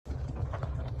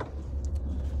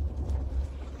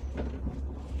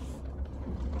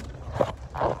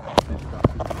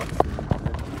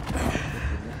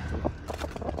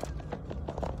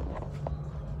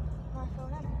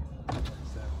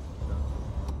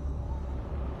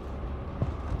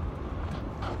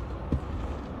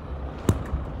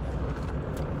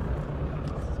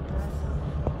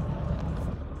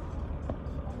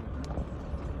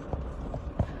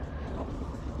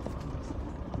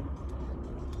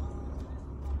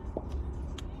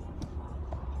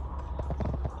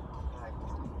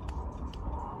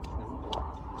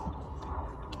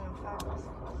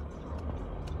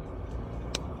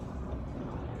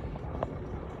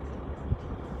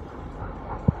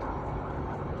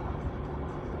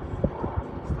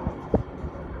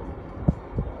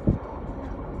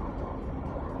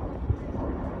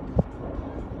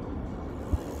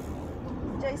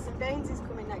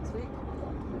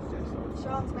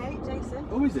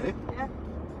is it? Yeah.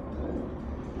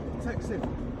 Text him.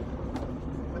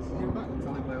 Message him back and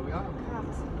tell him where we are. Can't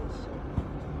message.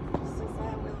 Just says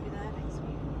there, we'll be there next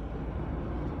week.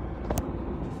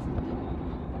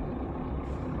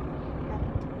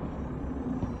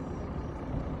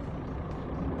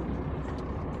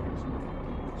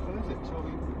 Which one is it?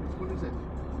 Which one is it?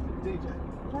 DJ?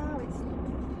 No, it's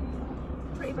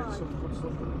Pretty Boy. What's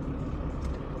something?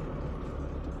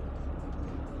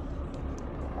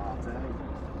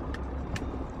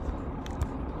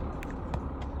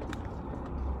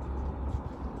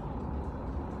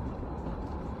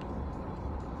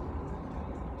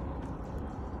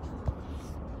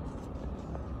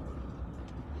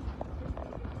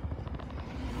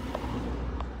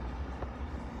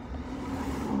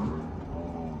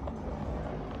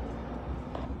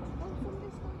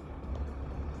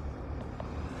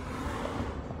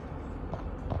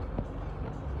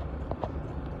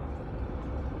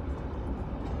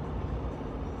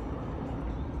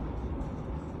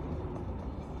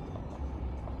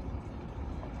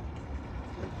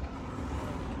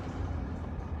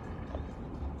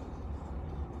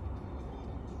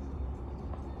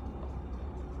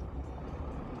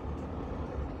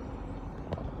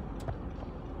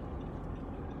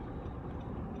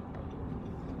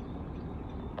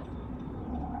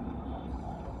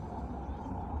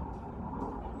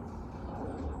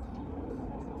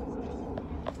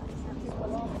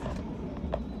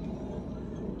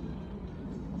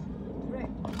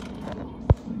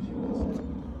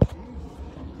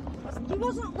 He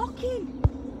wasn't looking.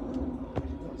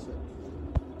 That's it.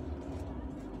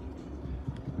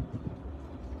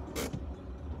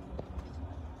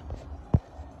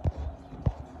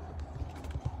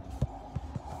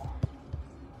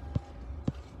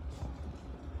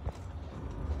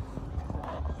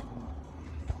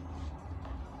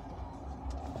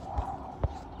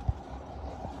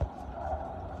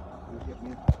 Will you get me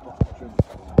a bottle of drink?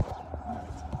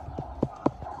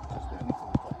 Just anything,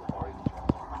 a bottle of orange.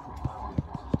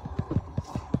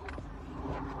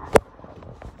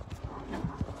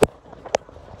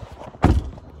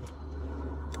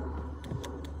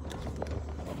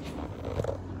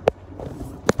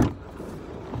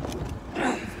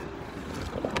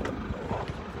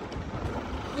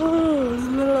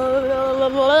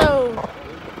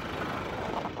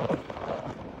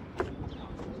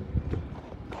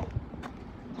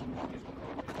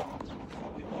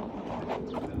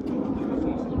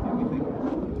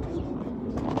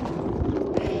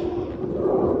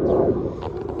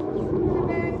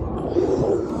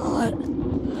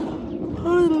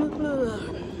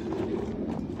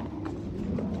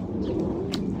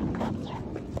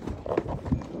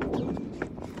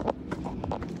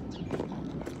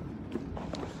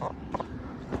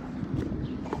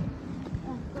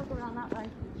 Go around that way.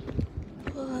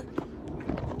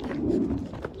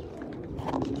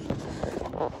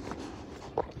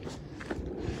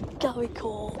 Gary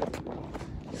Cole.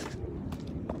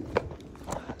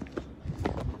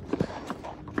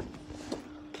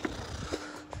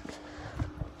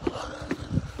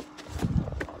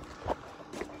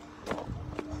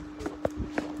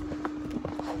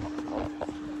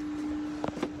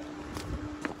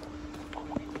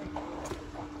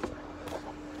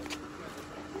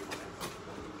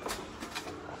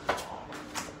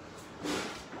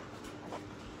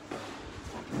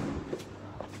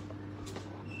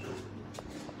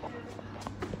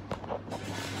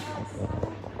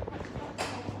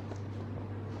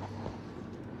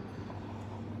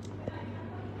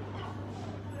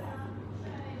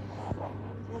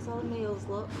 There's all the meals,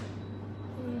 look.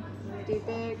 And we do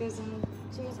burgers and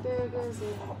cheeseburgers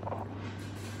and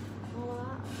all of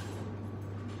that.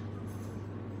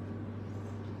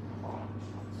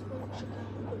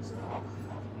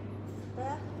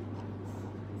 There.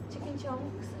 Chicken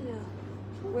chunks. Yeah.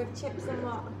 With chips and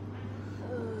what?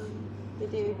 They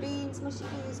do beans, mushy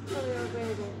peas, curry or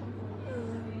gravy.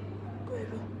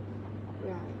 Gravy.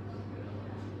 Right.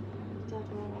 Dad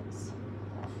wants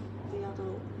the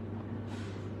adult.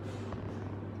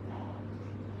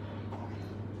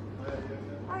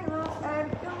 Hi love,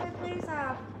 can we please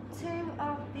have 2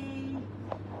 of the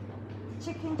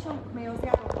chicken chunk meals, the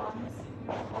adult ones,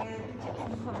 with chips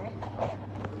and curry.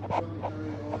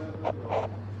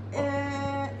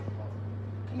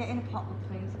 Yeah, in a pot,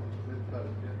 please.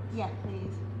 Yeah,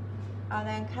 please. And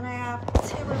then can I have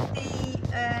 2 of the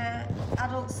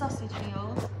adult sausage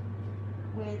meals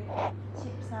with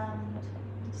chips and,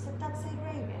 did Dad say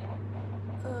gravy?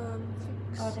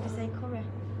 Or did he say curry?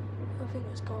 I think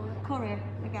it's curry. Curry,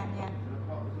 again, yeah.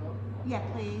 Yeah,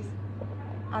 please.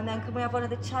 And then can we have one of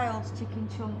the child's chicken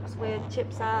chunks with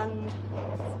chips and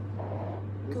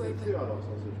Gravy. Two adult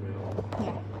sausage meals.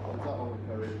 Yeah. Is that on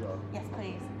curry as well? Yes,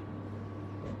 please.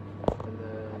 And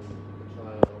then the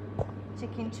child.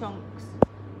 Chicken chunks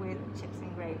with chips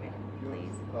and gravy,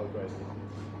 please. Oh, great.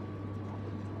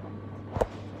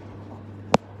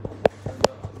 And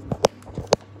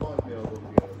 5 meals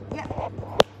altogether. Yeah.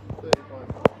 35.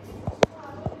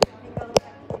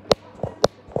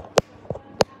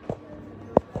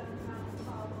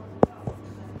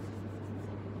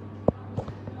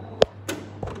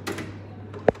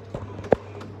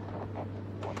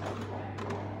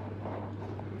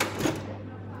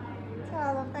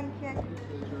 Hello, thank you.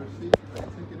 Here's your receipt.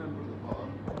 Take your number at the bottom.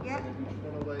 Yeah. And if you just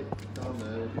want to wait down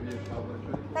there, we'll give you a shout when it's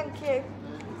ready. Thank you.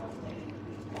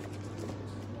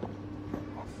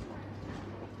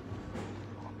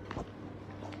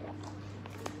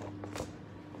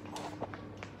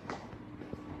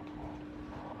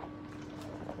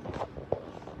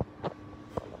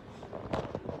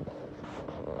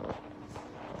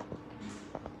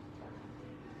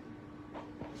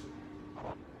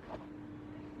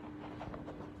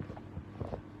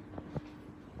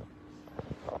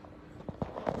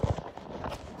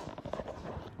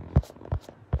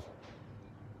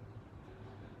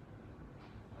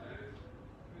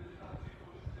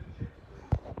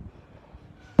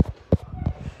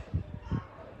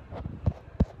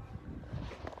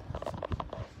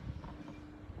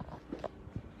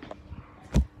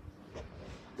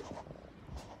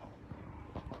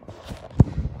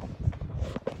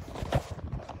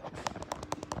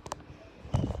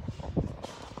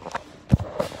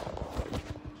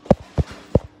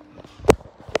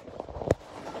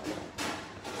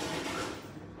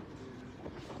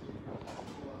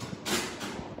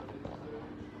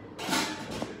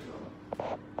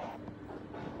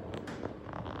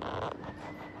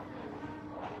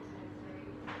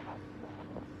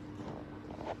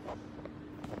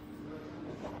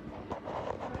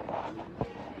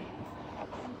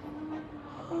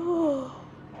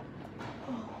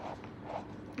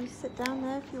 You sit down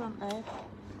there if you want, babe.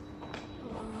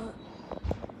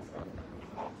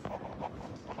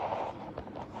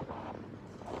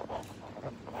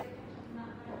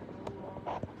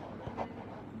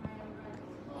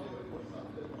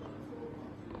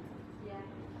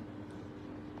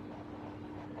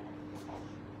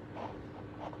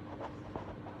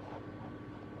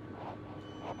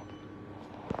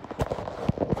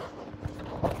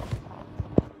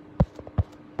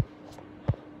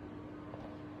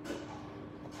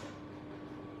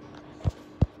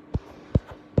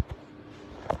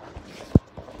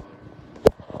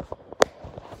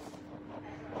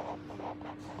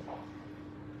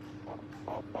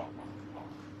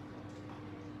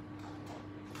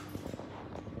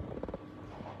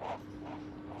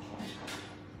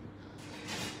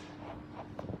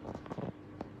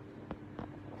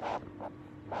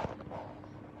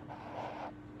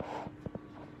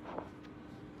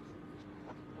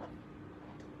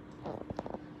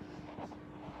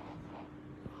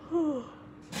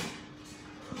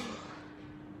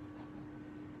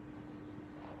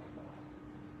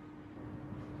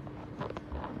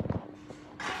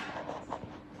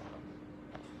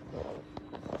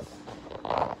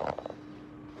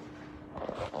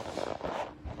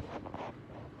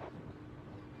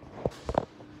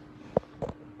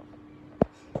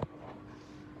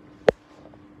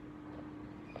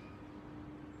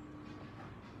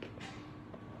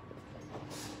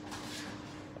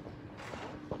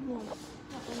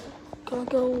 Can I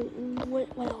go way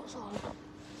outside?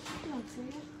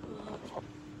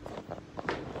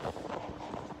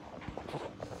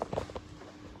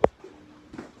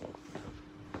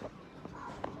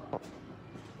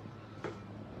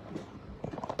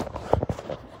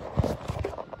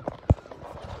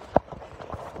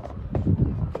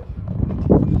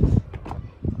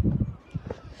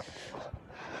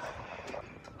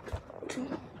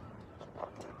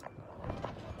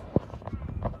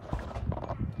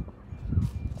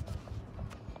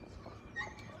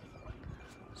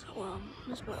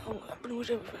 That's pretty much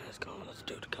everything that's going to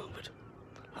do to COVID.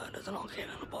 There's an arcade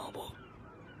and a bar, but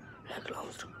they're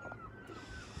closed.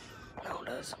 Now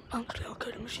there's actually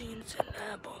arcade machines in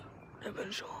there, but they've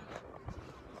been shut.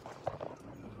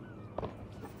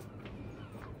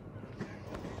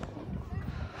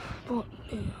 But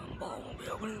the bar won't be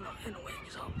open in a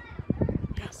week, so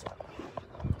yes.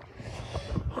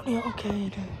 But the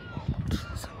arcade, so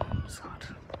sad.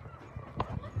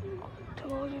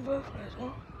 Tomorrow's your birthday as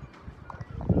well.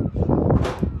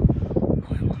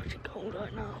 I'm actually cold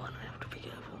right now and I have to be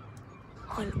careful.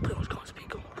 I pretty much can't speak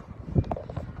cold.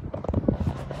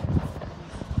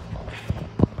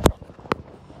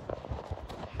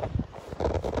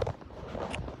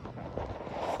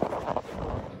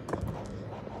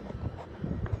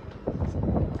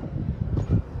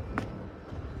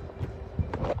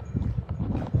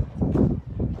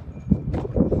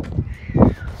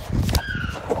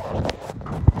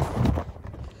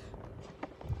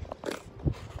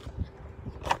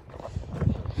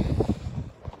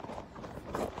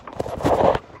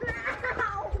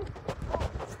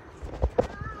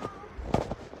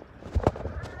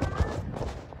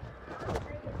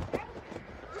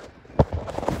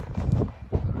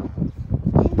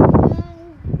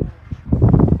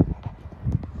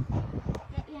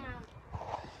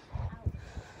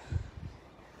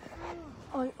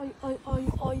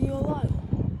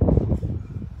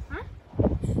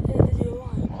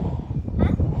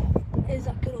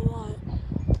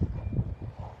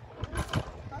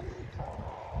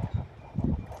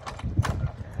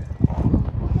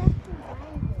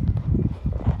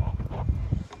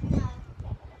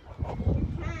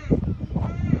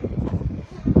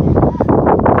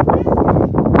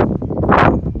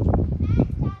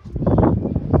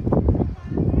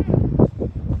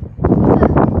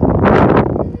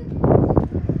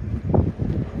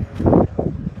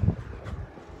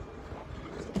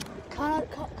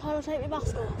 I take my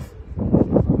mask off?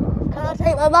 Can I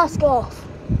take my mask off?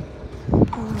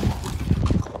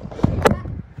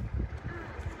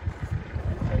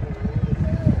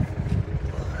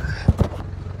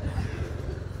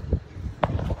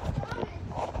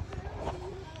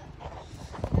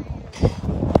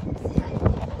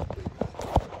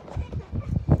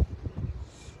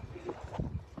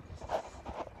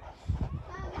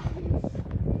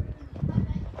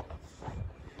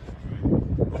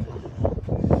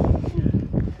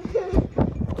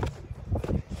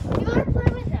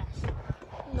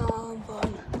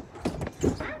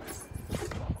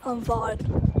 I'm fine.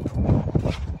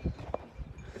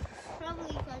 Probably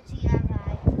because you have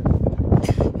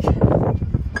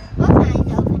what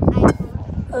kind of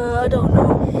iPhone? I don't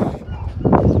know.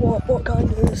 What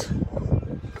kind is?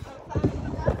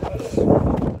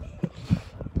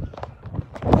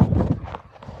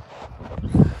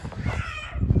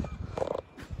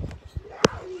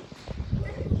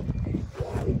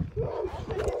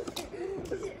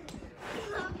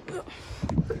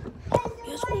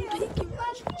 Yes, we'll take you.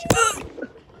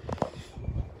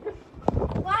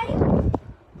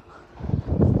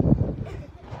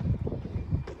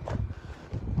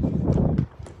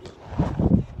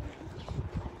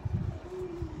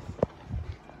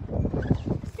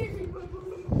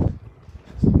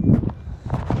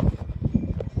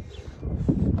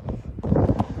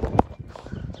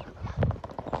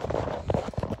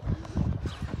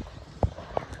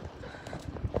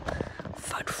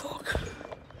 Fat fuck.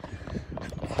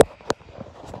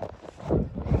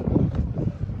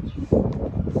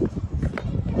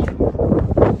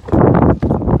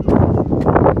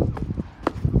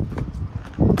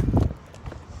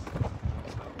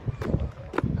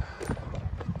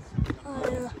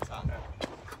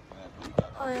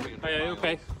 Are you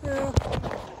okay? Yeah.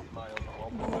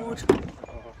 Bored.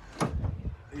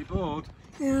 Are you bored?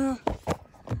 Yeah.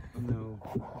 No.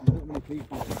 There's not many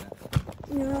people in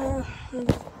there. Yeah. There's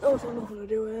also nothing to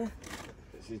do here.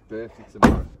 It's his birthday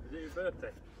tomorrow. Is it your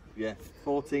birthday? Yeah,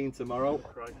 14 tomorrow.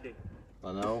 Crikey.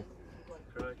 I know.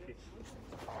 Crikey.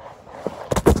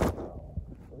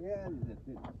 Oh, yeah,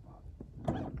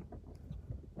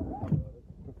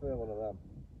 prefer one of them.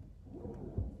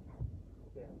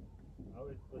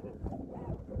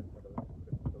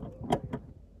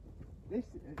 This,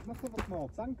 it must have a small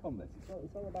tank on this.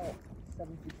 It's all about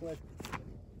 70 quid.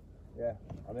 Yeah,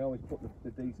 and they always put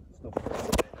the decent stuff in.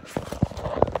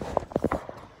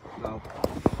 No.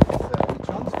 The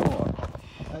transport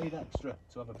paid extra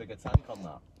to have a bigger tank on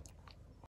that.